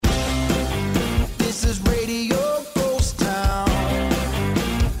This is Radio Ghost Town.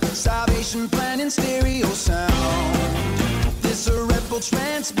 Salvation Plan in stereo sound. This a rebel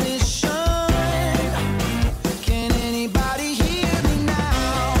transmission. Can anybody hear me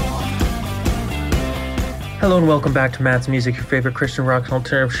now? Hello and welcome back to Matt's Music, your favorite Christian rock and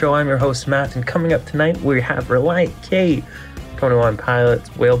alternative show. I'm your host, Matt, and coming up tonight we have Relient K, 21 Pilots,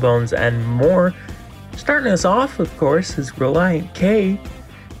 Whalebones, and more. Starting us off, of course, is Relient K,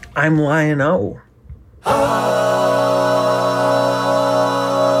 I'm Lion-O.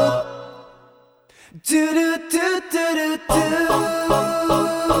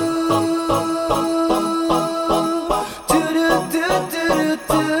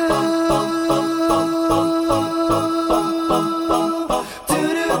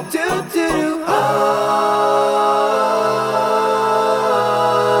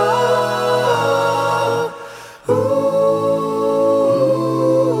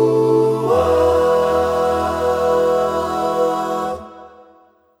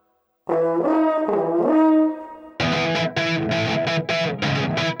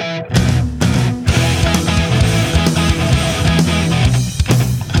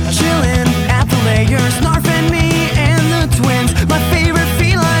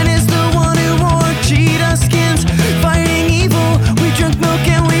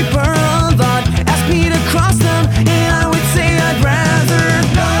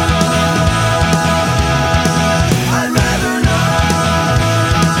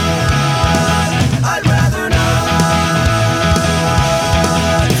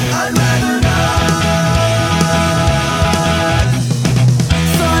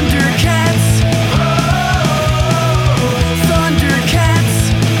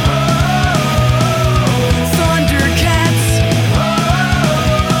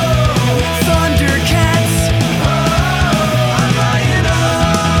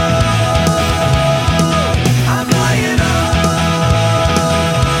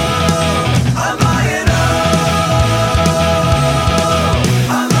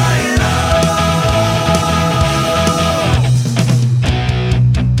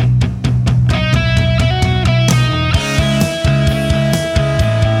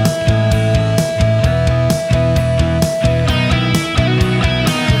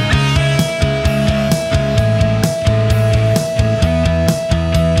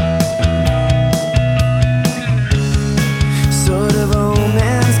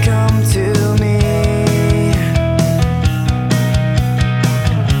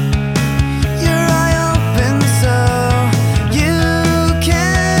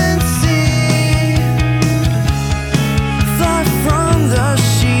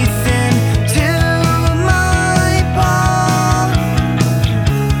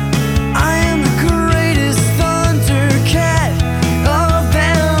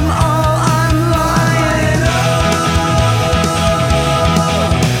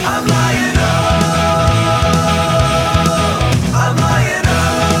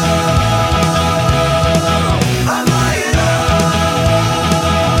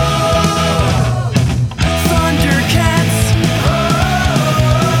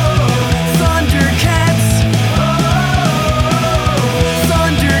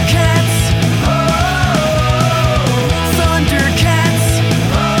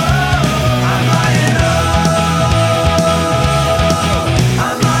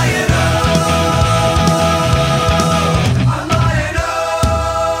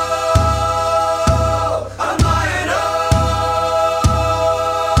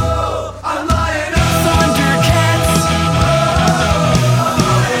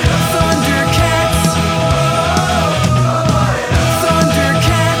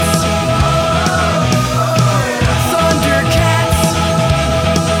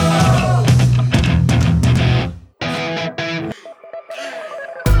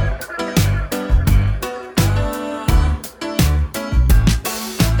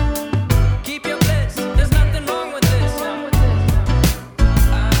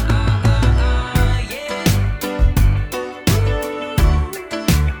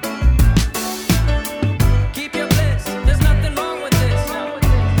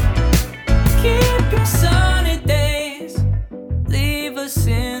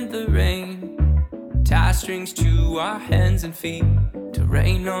 strings to our hands and feet to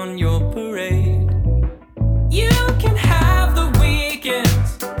rain on your parade. You can have the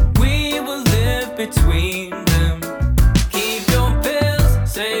weekends, we will live between them. Keep your pills,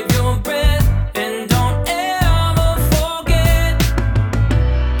 save your breath, and don't ever forget.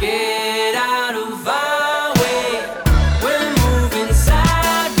 Get out of our way, we're moving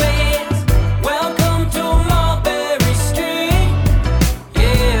sideways. Welcome to Mulberry Street,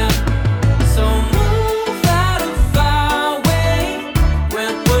 yeah. So move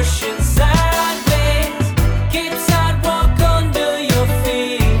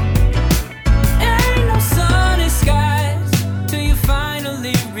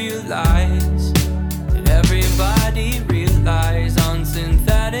lies that everybody relies on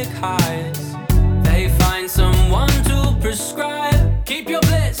synthetic highs. They find someone to prescribe. Keep your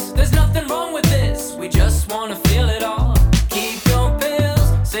bliss, there's nothing wrong with this. We just wanna feel it all. Keep your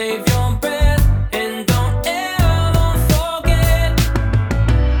pills, save your breath, and don't ever forget.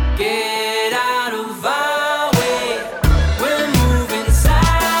 Get out of our way, we're moving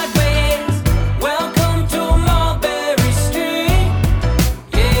sideways. Welcome to Mulberry Street,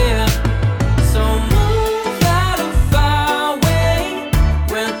 yeah. So move out of our way,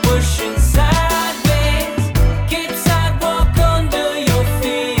 we're pushing sideways. Keep sidewalk under your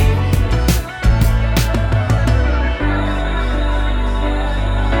feet.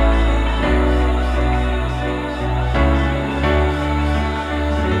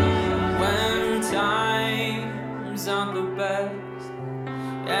 When times aren't the best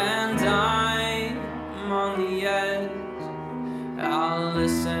and I'm on the edge, I'll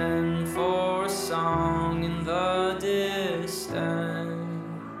listen for a song in the distance.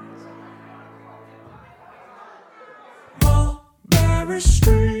 Mulberry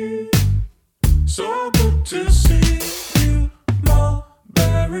Street, so good to see you.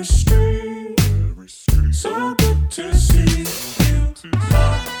 Mulberry Street, so good to see you.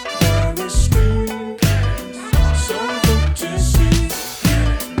 Mulberry Street, so good to see you.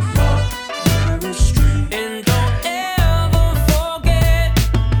 Mulberry Street. And don't ever forget,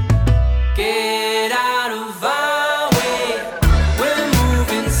 get out of our way, we're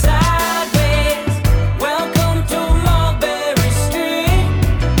moving sideways. Welcome to Mulberry Street,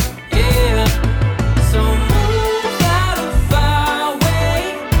 yeah. So move out of our way,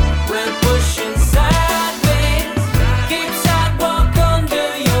 we're pushing sideways. Keep sidewalk under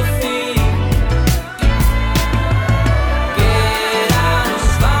your feet. Get out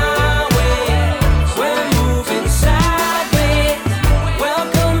of our way, we're moving sideways.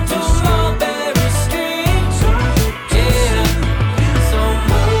 Welcome to Mulberry Street, yeah. So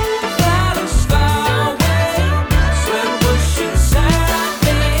move out of our way, we're pushing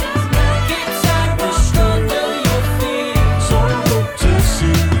sideways. Keep sidewalk under your feet. So good to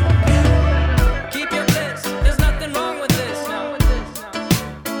see you. Keep your bliss, there's nothing wrong with this. No.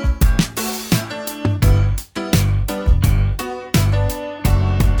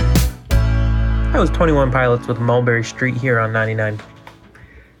 That was 21 Pilots with Mulberry Street here on 99.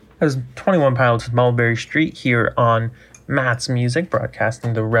 That was 21 Pilots with Mulberry Street here on Matt's Music,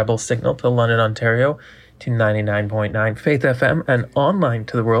 broadcasting the Rebel Signal to London, Ontario, to 99.9 Faith FM and online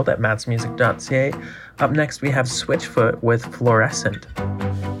to the world at mattsmusic.ca. Up next, we have Switchfoot with Fluorescent.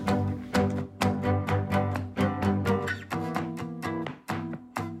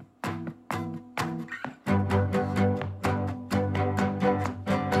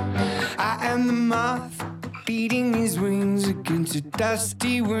 I am the moth beating his wings against a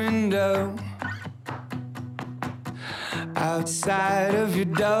dusty window. Outside of your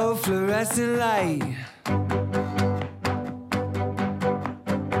door, fluorescent light.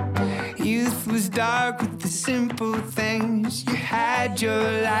 Youth was dark with the simple things. You had your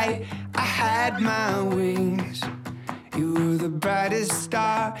light, I had my wings. You were the brightest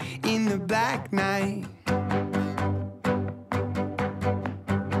star in the black night.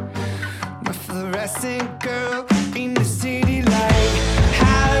 My fluorescent girl in the city light.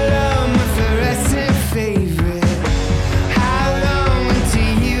 How long, my fluorescent favorite? How long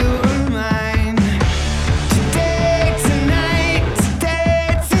until you are mine? Today, tonight,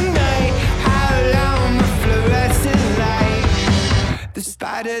 tonight. How long, my fluorescent light? The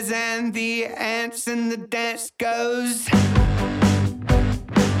spiders and the ants and the dance goes.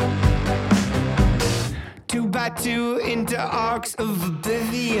 2 by 2 into arcs of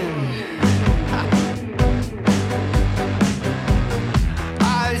oblivion.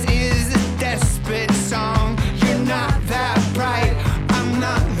 Ours is a desperate song. You're not that bright, I'm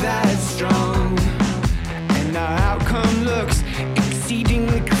not that strong. And our outcome looks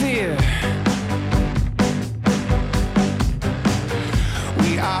exceedingly clear.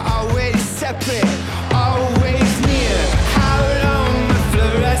 We are always separate, always near. How long, my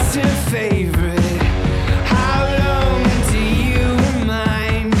fluorescent favorite? How long until you are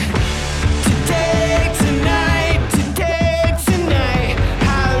mine? Today, tonight,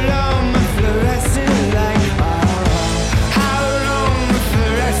 how long, my fluorescent light? How long, my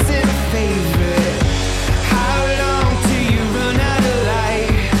fluorescent favorite? How long till you run out of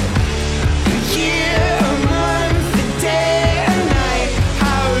light? A year, a month, a day, a night.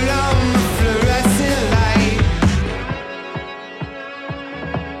 How long, my fluorescent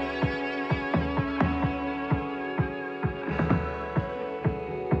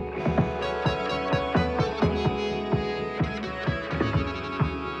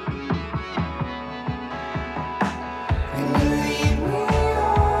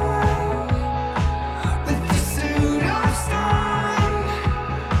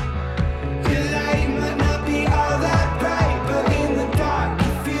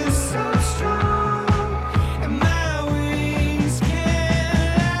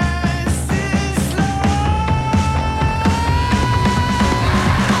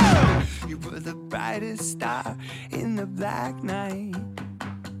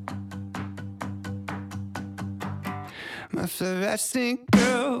a fluorescent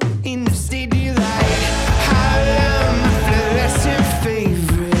girl in the city light? How long, my fluorescent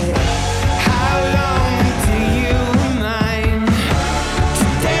favorite? How long until you were mine?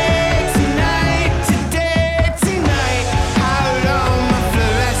 Today, tonight, how long, my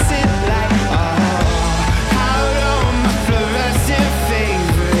fluorescent light? Oh, how long, my fluorescent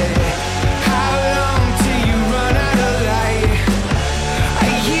favorite? How long till you run out of light? A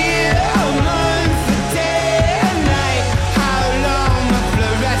year, a month, a day, a night. How long, my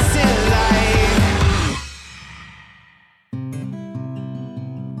fluorescent light?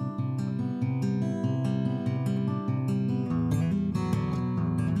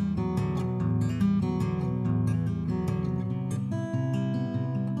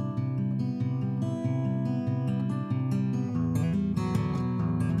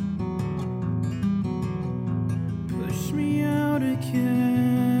 Push me out again.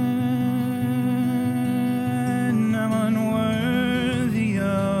 I'm unworthy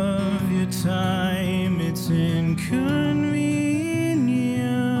of your time. It's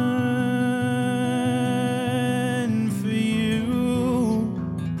inconvenient for you.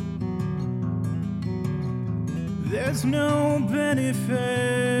 There's no benefit,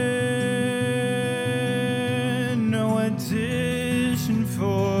 no addition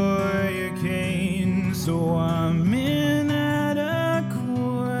for your gain, so I'm inadequate.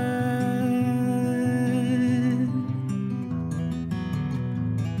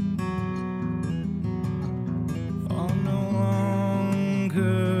 I'll no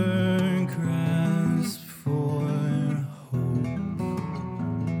longer grasp for hope,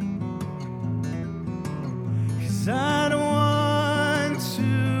 'cause I don't want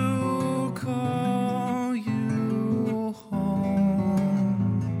to call you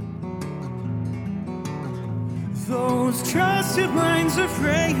home. Those trusted lines are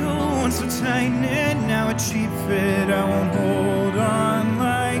frail, once so tight knit, now a cheap fit. I won't hold on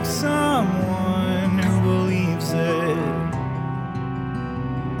like someone who believes it.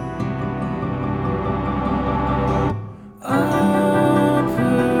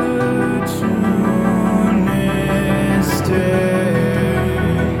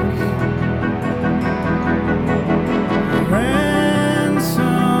 Opportunistic,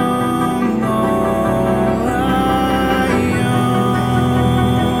 ransom all I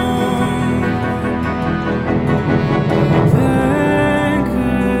own.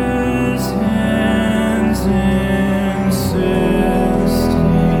 Beggars' hands insisting,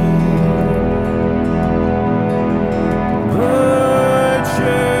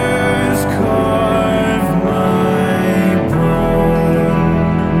 butchers carve my bone.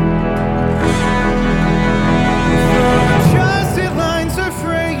 Adjusted lines are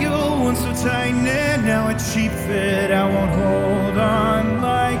frail, once so tight knit, now a cheap fit. I won't hold on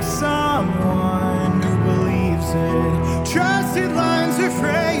like someone who believes it. Trusted lines are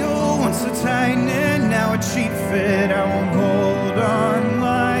frail, once so tight knit, now a cheap fit. I won't hold on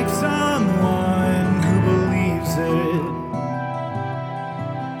like someone who believes it.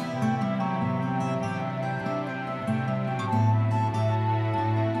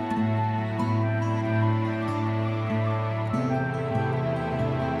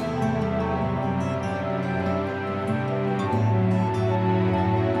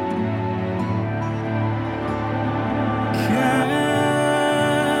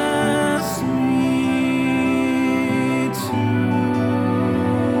 Cast me to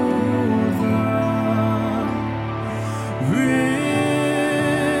the river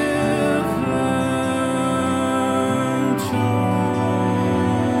Tony,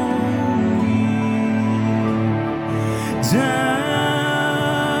 down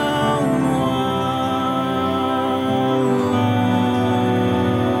while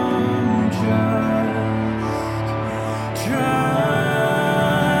I'm just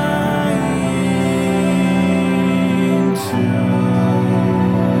trying to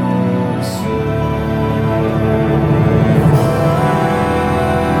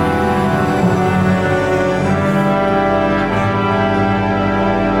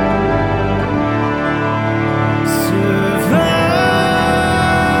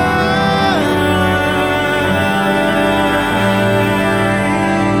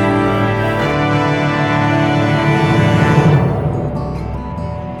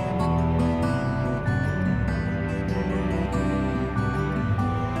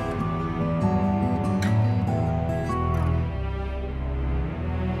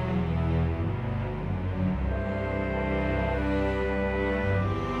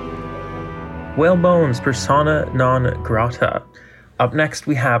Whalebones, Persona Non Grata. Up next,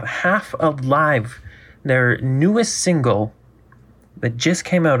 we have Half Alive, their newest single that just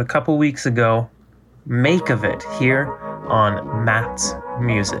came out a couple weeks ago. Make of It, here on Matt's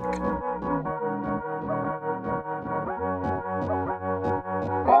Music.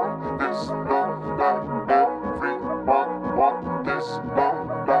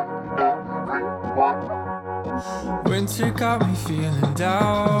 Winter got me feeling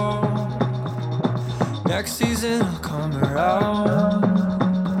down. Next season will come around.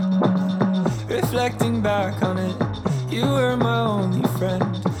 Reflecting back on it, you were my only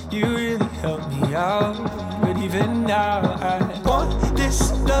friend. You really helped me out. But even now I want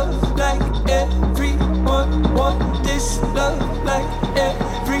this love like everyone. Want this love like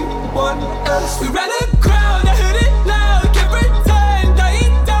everyone else. We ran a crowd, I heard it loud. Kept pretend,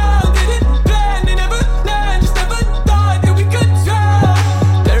 dying down. Didn't plan, it never planned. Just never thought that we could drown.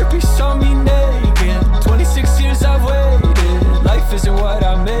 Therapy saw me naked. 26 years I've waited. Life isn't what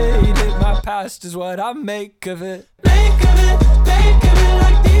I made it. My past is what I make of it. Make of it,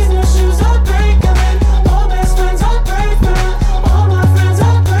 like these new shoes I break of it. All best friends I pray for them. All my friends I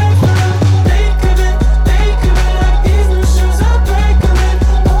pray for them. Make of it, like these new shoes I break of it.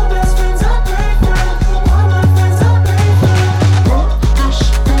 All best friends I pray for them. All my friends I pray for them.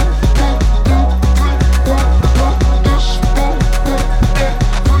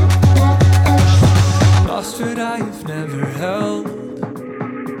 Lost what I've never held.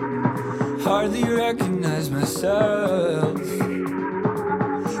 Hardly recognize myself.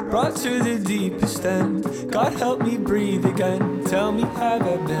 Brought to the deepest end. God help me breathe again. Tell me, have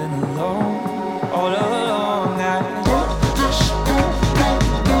I been alone all along?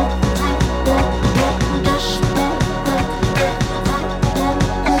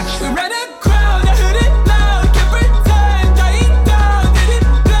 We ran a crowd, I heard it loud. Kept pretend, dying down.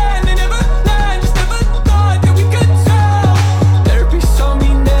 Didn't plan, it never planned. Just never thought that we could drown. Therapy saw me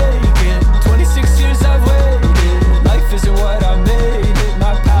naked. 26 years I've waited. Life isn't what I made it.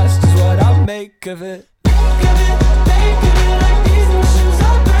 My past is what I make of it. Make of it, like these new shoes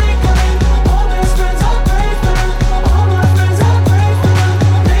I break of it. All best friends I pray for them. All my friends I pray for them.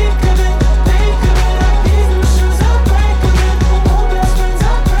 Make of it, like these new shoes I break of it. All best friends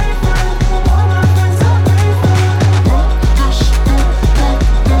I pray for them. All my friends I pray for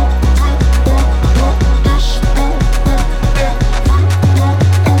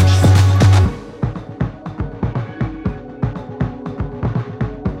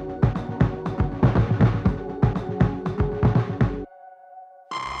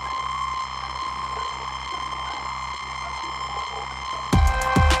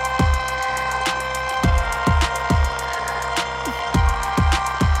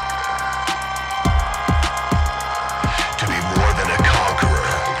To be more than a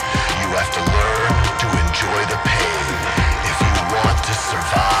conqueror, you have to learn to enjoy the pain. If you want to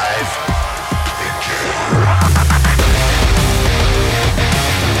survive,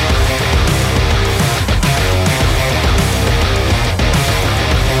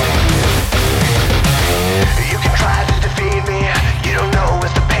 you can try to defeat me. You don't know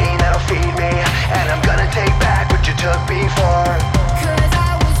it's the pain that'll feed me. And I'm gonna take back what you took before.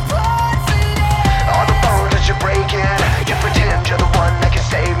 All the bones that you're breaking, you pretend you're the one that can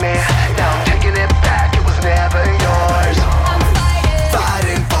save me. Now I'm taking it back, it was never yours.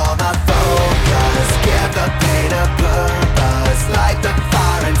 Fighting for my focus, give the pain a purpose. Light the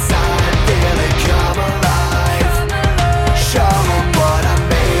fire inside, feel it come alive. Show 'em what I'm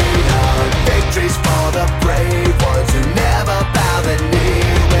made of. Victories for the brave ones who never bow the knee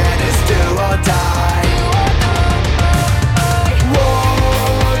when it's do or die.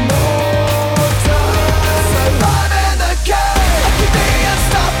 One more time. Surviving the game. I can be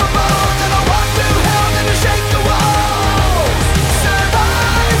unstoppable. Then I'll walk through hell, then I'll shake the walls.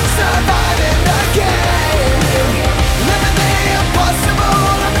 Surviving the game. Living the impossible.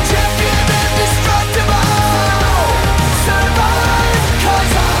 I'm a champion, indestructible. Survive,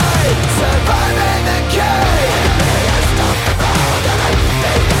 'cause I'm surviving the game. Unstoppable, then I'm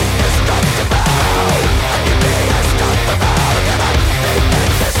indestructible. I can be unstoppable, then I'm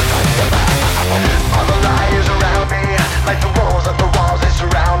indestructible. All the liars around me, like the walls of the walls that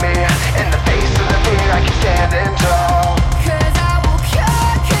surround me. In the face of the fear, I keep standing tall.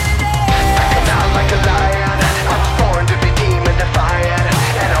 Acting out like a lion, I was born to be demon defiant.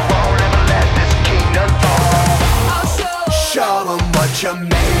 And I won't ever let this kingdom fall. Show 'em what you're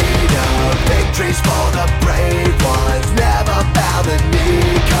made of. Victories for the brave ones. Never bow the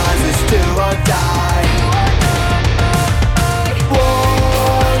knee, 'cause it's do or die.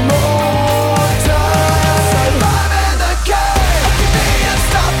 One more time. Surviving the game. I can be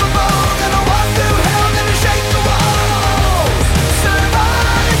unstoppable. Then I'll walk through hell, then I'll shake the walls.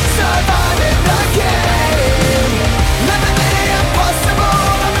 Surviving the game. Living the impossible.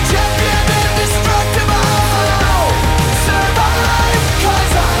 I'm a champion, indestructible.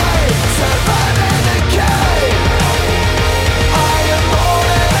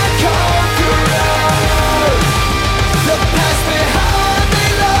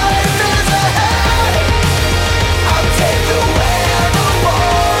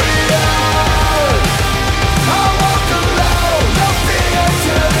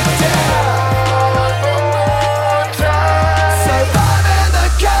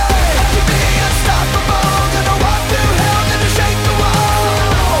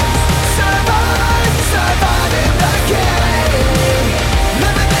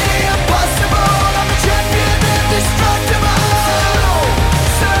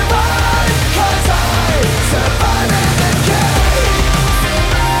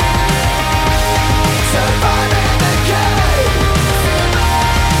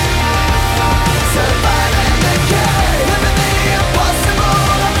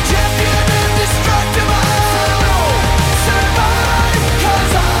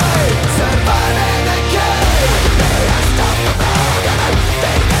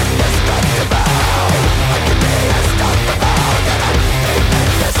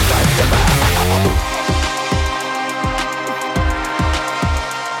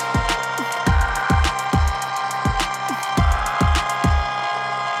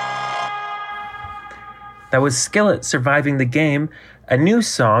 was Skillet Surviving the Game, a new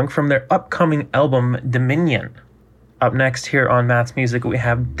song from their upcoming album Dominion. Up next here on Matt's Music, we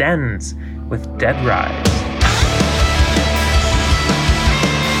have Dens with Dead Rise.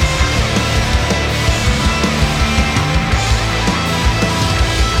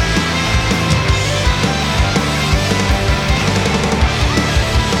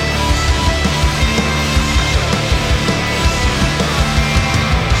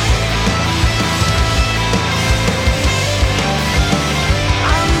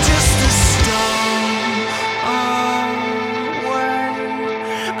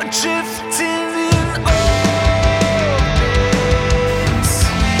 Drifting in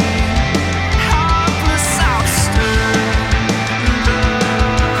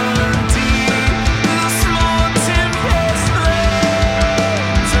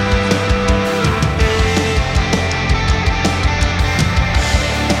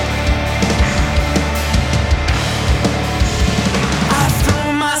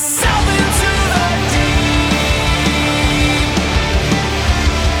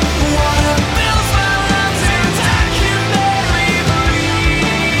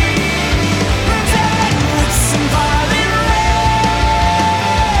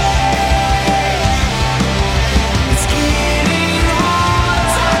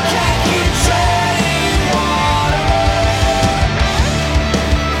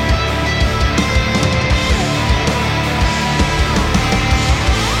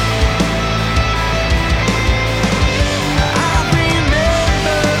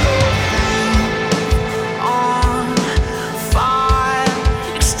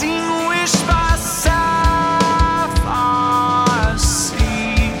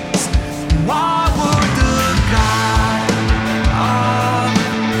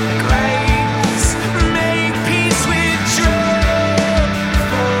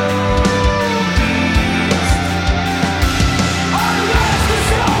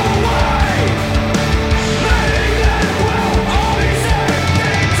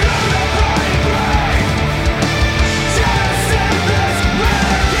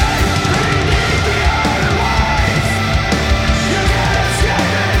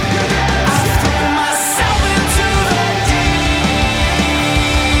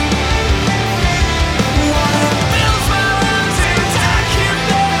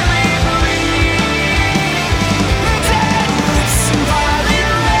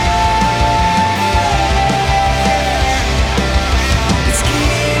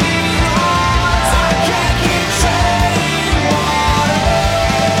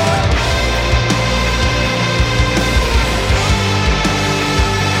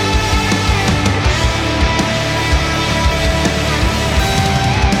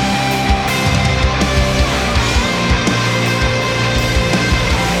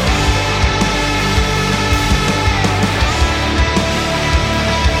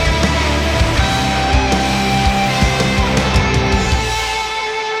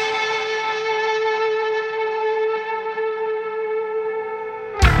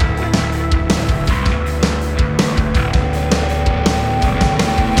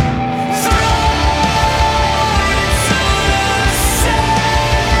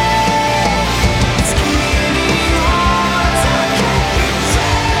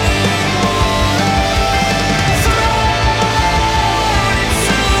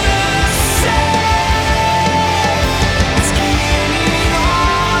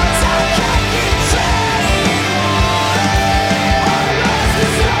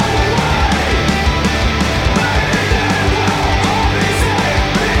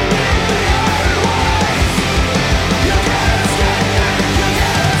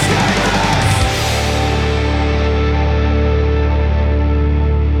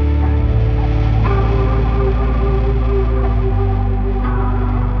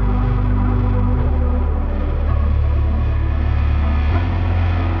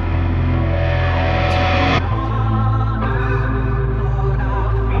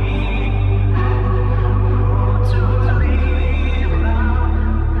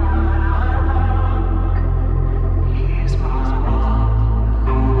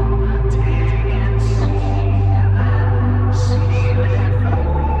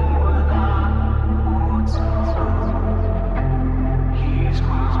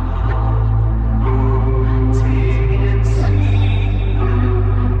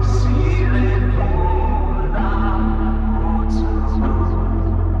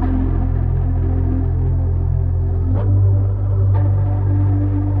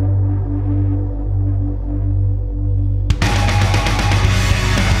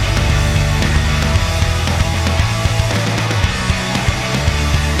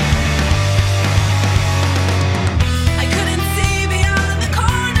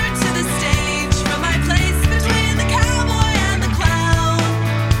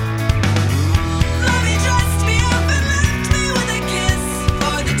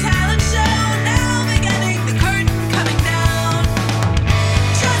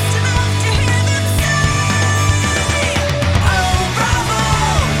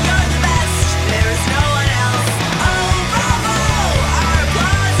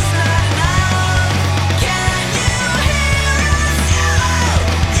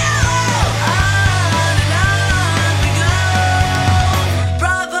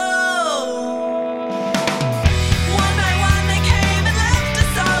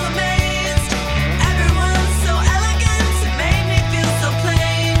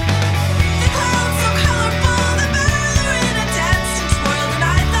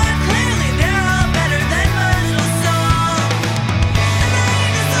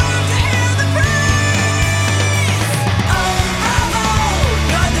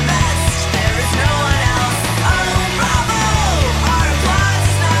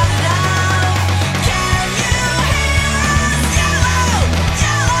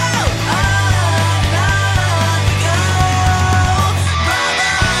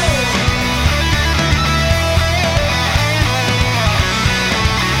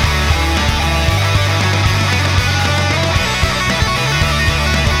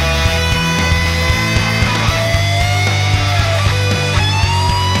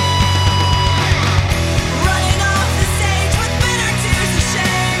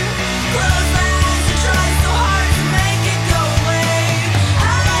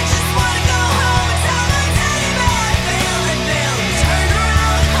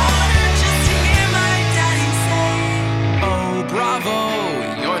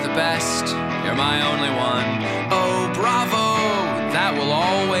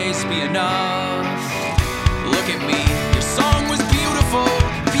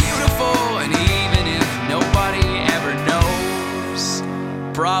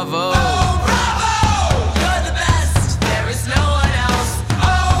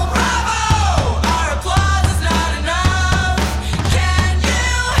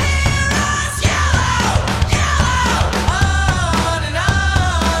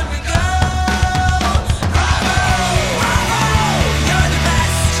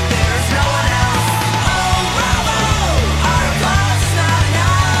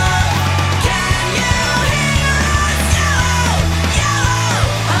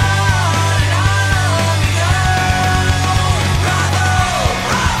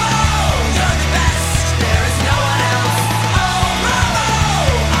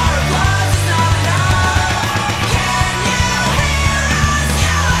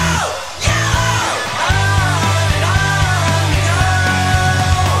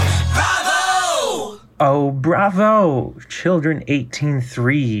Bravo! Children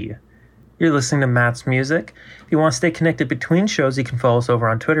 18-3. You're listening to Matt's Music. If you want to stay connected between shows, you can follow us over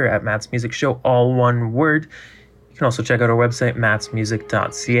on Twitter at Matt's Music Show, all one word. You can also check out our website,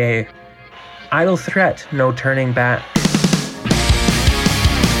 mattsmusic.ca. Idle Threat, No Turning Back.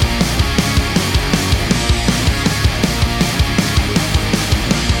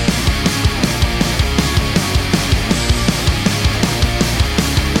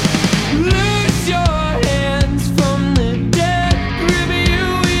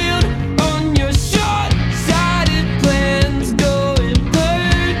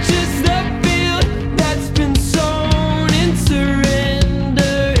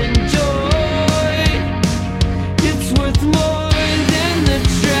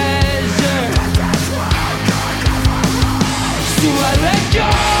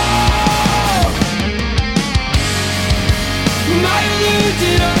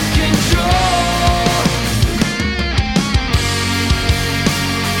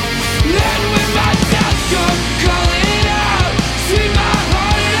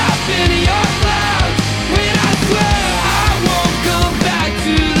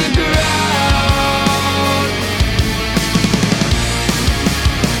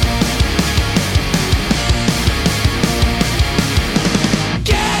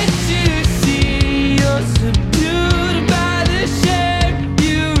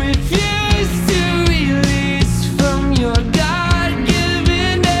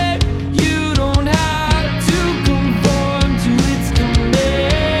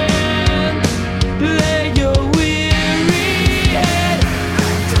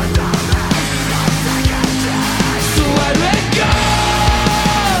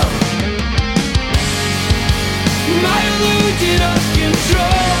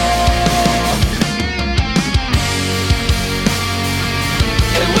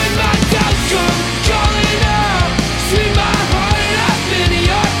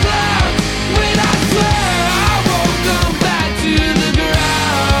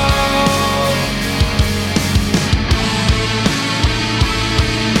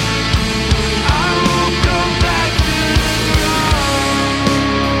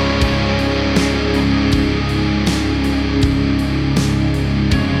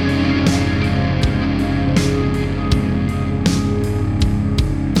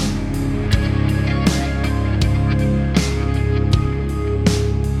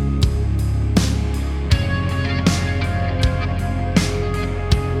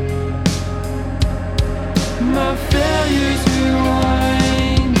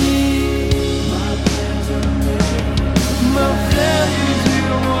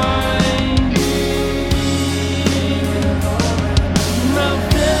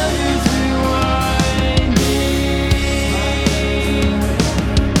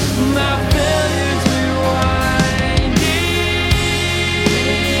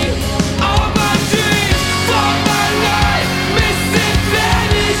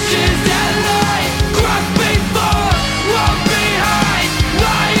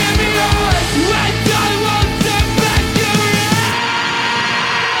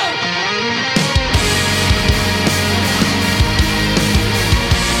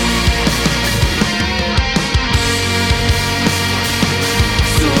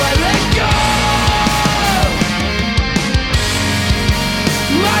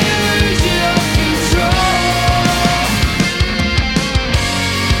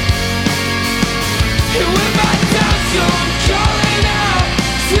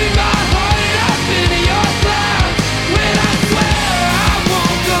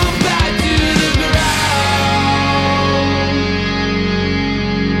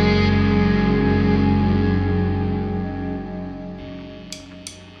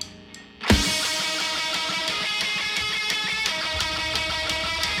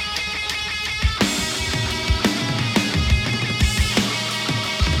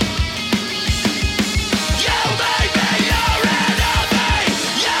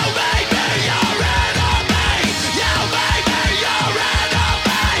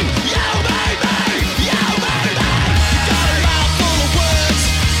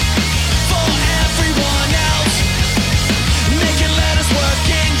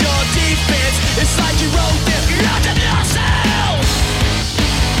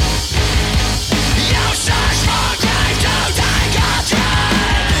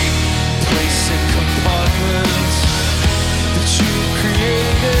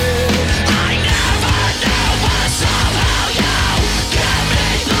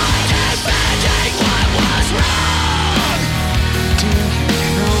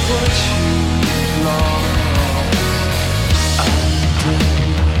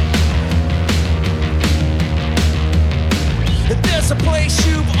 place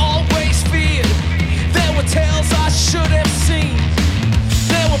you've always feared. There were tales I should have seen.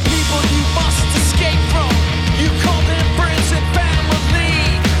 There were people you must escape from. You called them friends and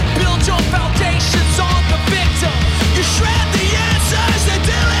family. Build your foundations on the victim. You shred the answers and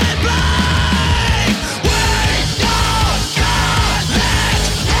do it blind. We don't got that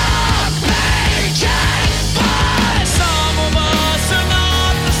rock making fun. Some of us are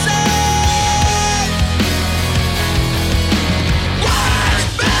not the same. What's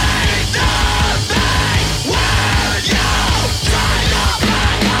made nothing when you try to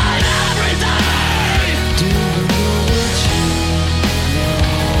bring on everything? Do you know what you know?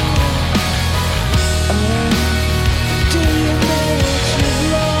 Do you know what you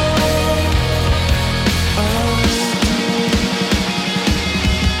know?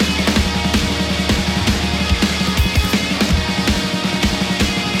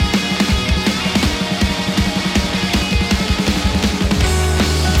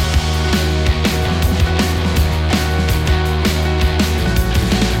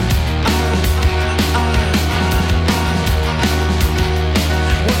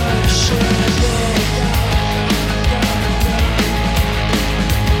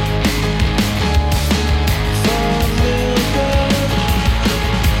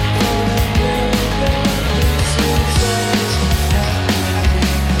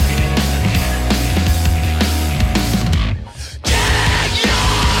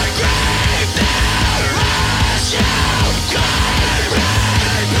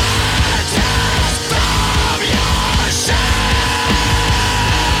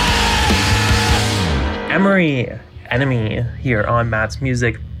 Emery, Enemy, here on Matt's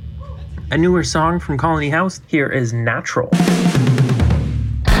Music. A newer song from Colony House. Here is Natural.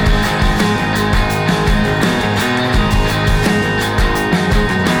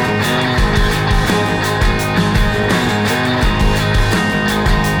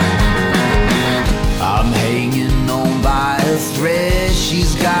 I'm hanging on by a thread.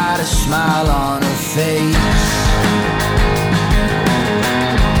 She's got a smile on her face.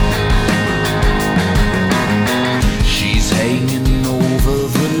 She's hanging over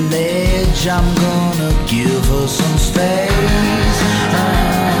the ledge. I'm gonna give her some space.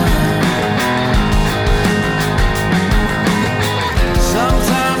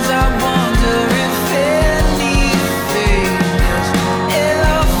 Sometimes I wonder if anything is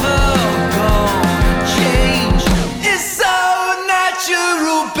ever gonna change. It's so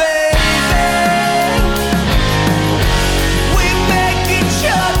natural, baby. We make each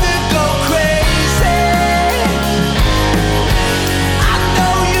other go crazy. I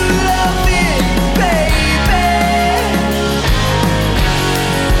know you love it, baby.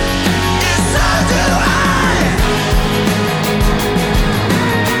 And so do I.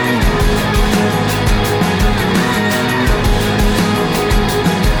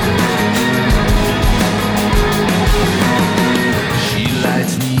 She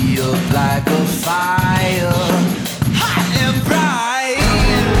lights me up like a fire, hot and bright.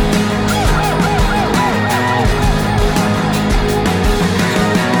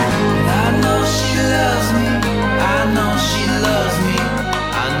 I know she loves me. I know she loves me.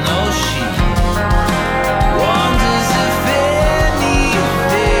 I know she wonders if anything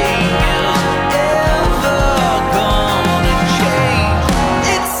is ever gonna change.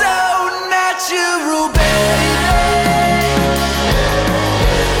 It's so natural, baby.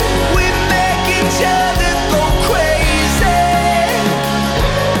 We make each other go crazy.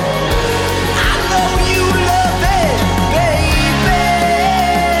 I know you love it, baby.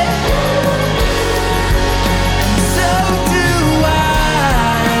 And so do I.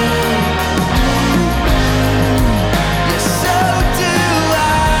 Yes, so do I.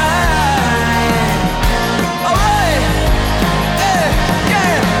 Alright.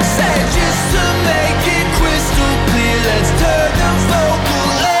 Yeah. Say just to make it crystal clear, let's turn the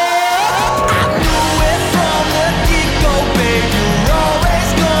vocal up. I knew it from the get-go, babe. You're always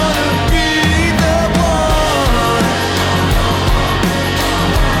gonna be the one.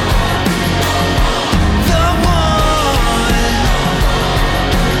 The one.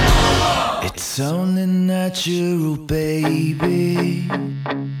 It's only natural, baby.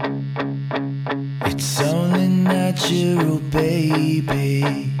 It's only natural, baby,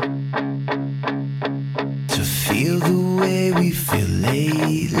 to feel the way we feel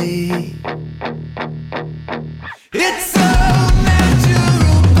lately. It's so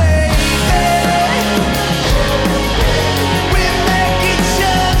natural, baby. We make each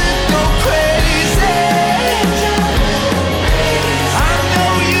other go crazy. I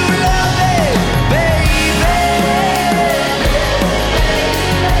know you love it, baby.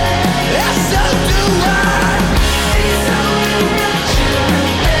 And so do I. It's only natural.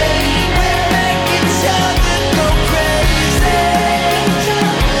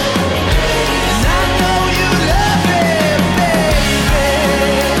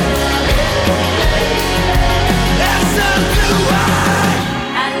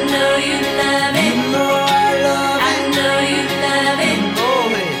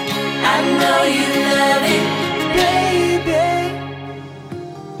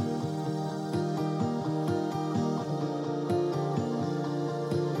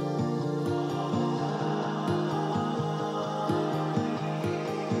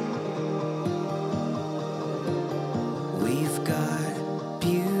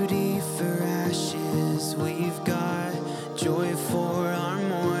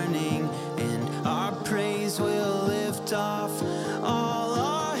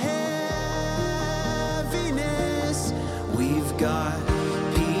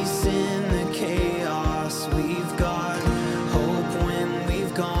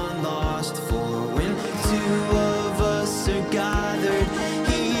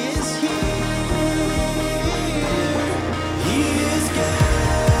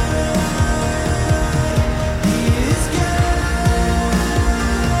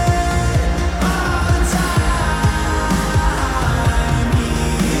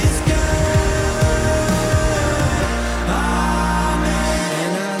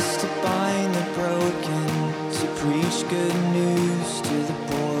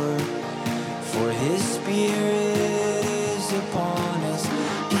 Spirit is upon us.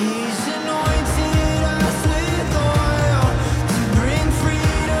 He's anointed us with oil to bring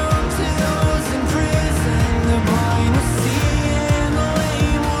freedom to those in prison. The blind will see and the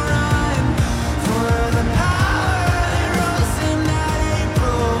lame will run. For the power that rose in that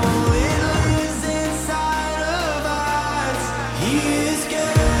April, it lives inside of us. He is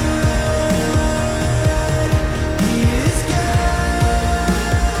good. He is good.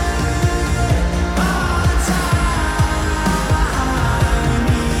 All the time.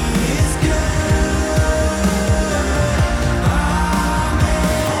 He is good.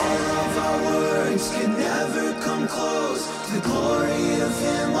 All of our words can never come close to the glory of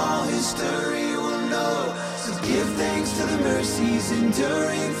Him. All history will know. So give thanks to the mercies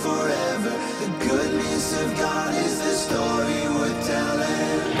enduring forever. The goodness of God is the story we're telling.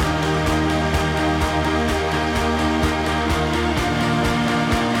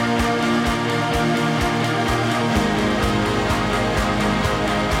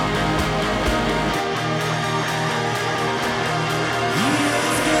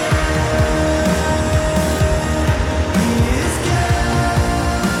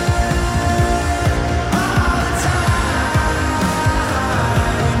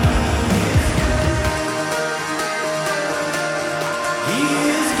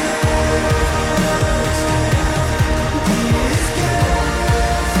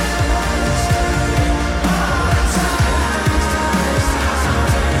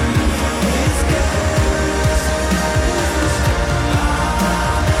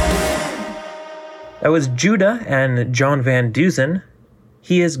 That was Judah and John Van Dusen.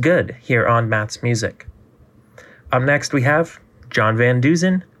 He is good here on Matt's Music. Up next we have John Van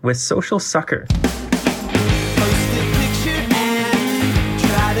Dusen with Social Sucker. Post a picture and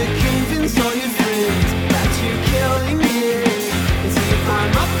try to convince all your friends that you're killing it. And so you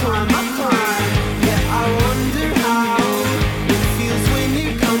climb up. Yeah, I wonder how it feels when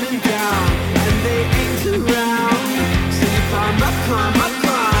you're coming down and they ain't around. So you climb up.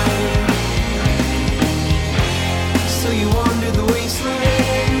 So you wander the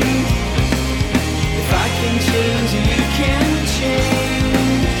wasteland. If I can change and you can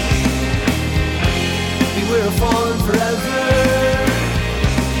change, beware of falling forever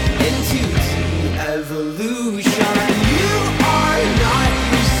into the evolution. You are not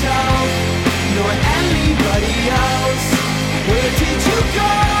yourself, nor anybody else. Where did you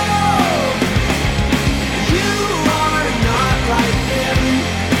go? You are not like them,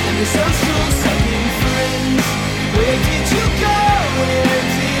 and the social sucking friends. Where did you go? Where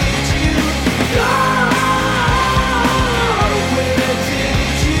did you go? Where did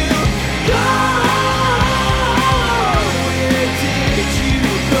you go? Where did you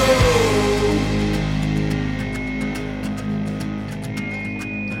go?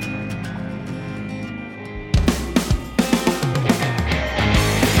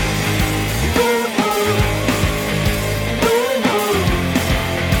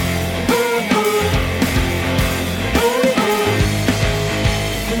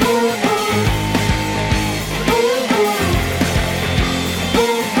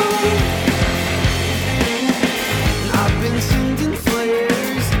 I've been sending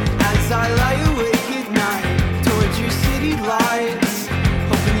flares as I lie awake at night towards your city lights,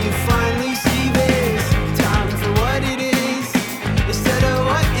 hoping you finally see this time for what it is instead of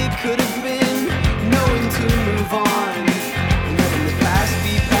what it could have been. Knowing to move on and letting the past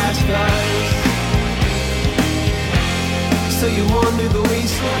be past us. So you wander the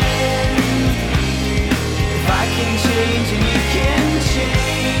wasteland. If I can change and you can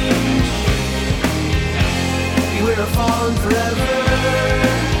change, beware of falling forever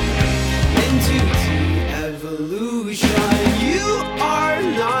into the evolution. You are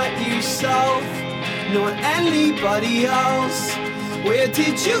not yourself, nor anybody else. Where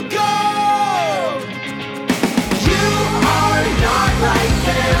did you go? You are not like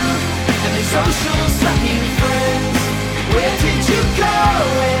them, and their social sucking friends. Where did you go?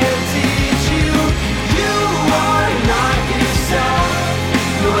 Where did you? You are not yourself,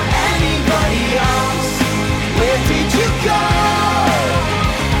 nor anybody else. Where did you go?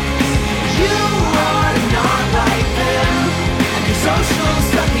 You are not like them, and your social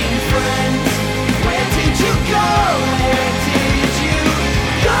sucking friends. Where did you go? Where did you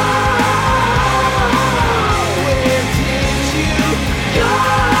go? Where did you go?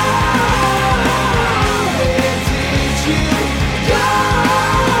 Where did you go?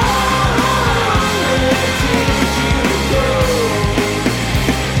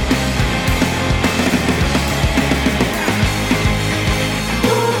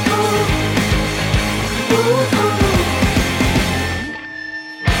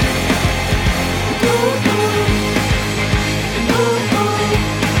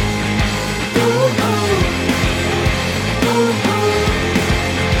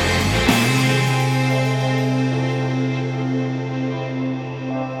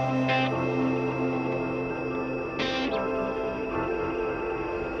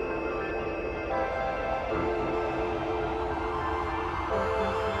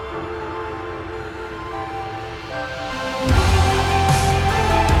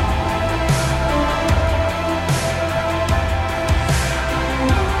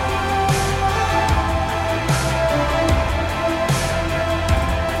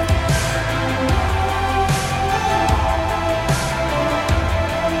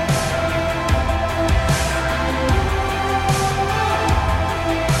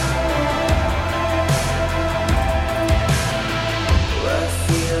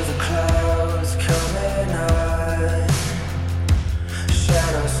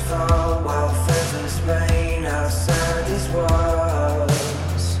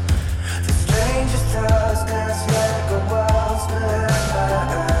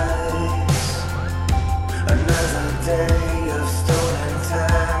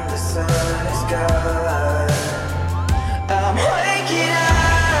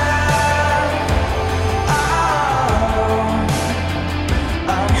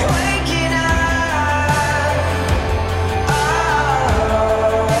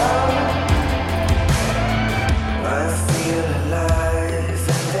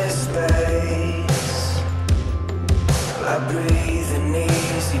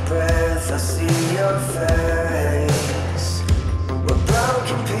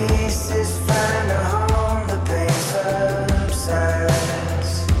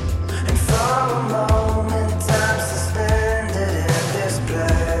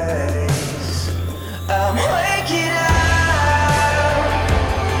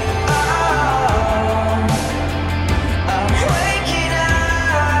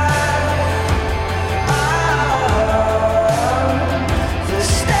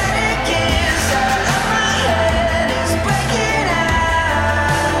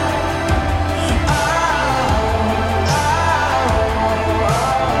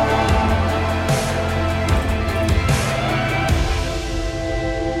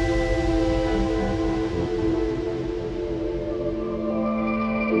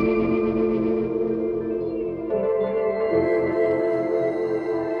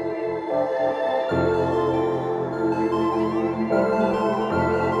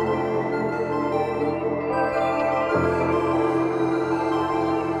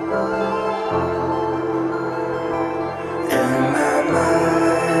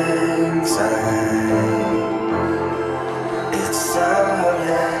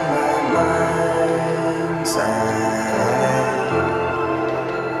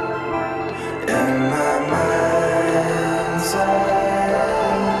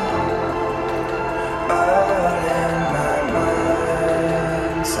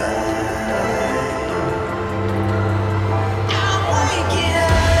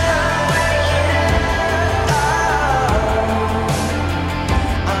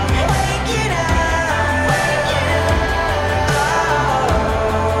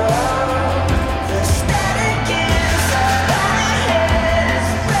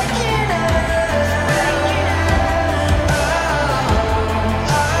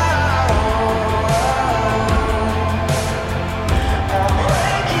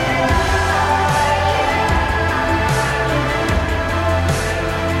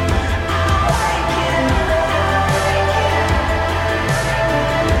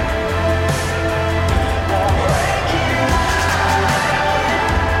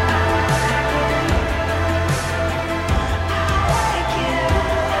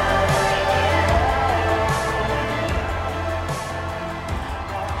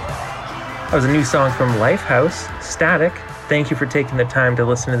 That was a new song from Lifehouse, Static. Thank you for taking the time to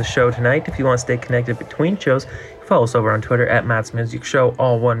listen to the show tonight. If you want to stay connected between shows, follow us over on Twitter at Matt's Music Show,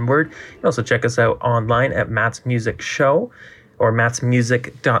 all one word. You can also check us out online at Matt's Music Show or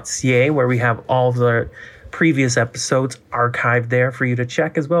mattsmusic.ca, where we have all of the previous episodes archived there for you to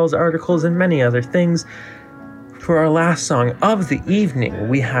check, as well as articles and many other things. For our last song of the evening,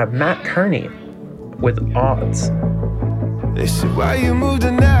 we have Matt Kearney with Odds. They said, why you moved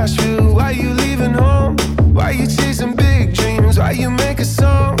to Nashville? Why you leaving home? Why you chasing big dreams? Why you making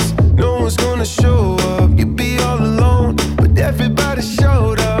songs? No one's gonna show up, you'd be all alone. But everybody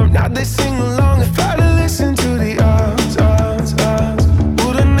showed up, now they sing along. If I'd have listened to the odds,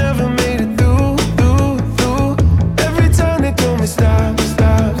 would've never made it through. Every time they told me stop,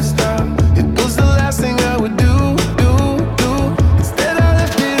 it was the last thing I would do. Instead I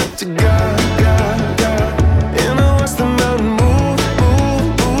left it up to God. And I watched the mountain move.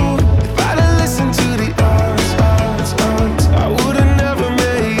 If I'd have listened to the odds, I would've never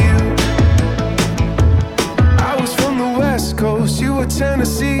met you. I was from the West Coast, you were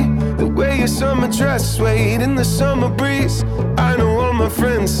Tennessee. The way your summer dress swayed in the summer breeze. I know all my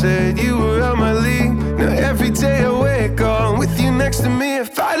friends said you were out my league. Now every day I wake up with you next to me.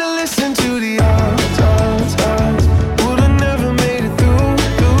 If I'd have listened to the odds, would've never made it through.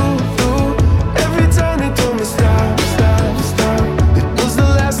 Every time they told me stop, it was the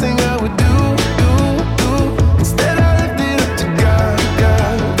last thing I would do. Instead I left it up to God.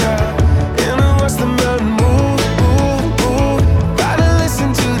 And I watched the mountain move. If I'd have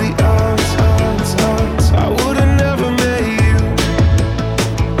listened to the odds, I would've never met you.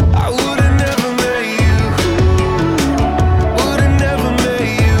 I would've never met you. Would've never met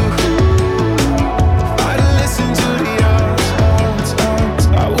you.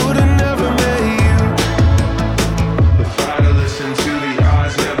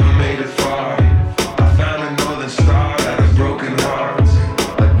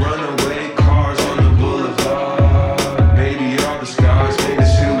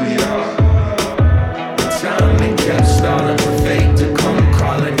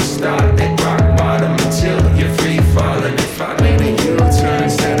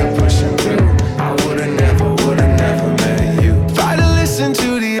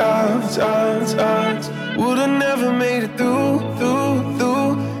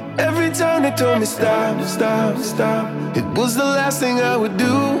 told me stop, stop, stop. It was the last thing I would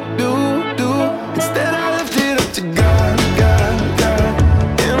do. Instead I left it up to God.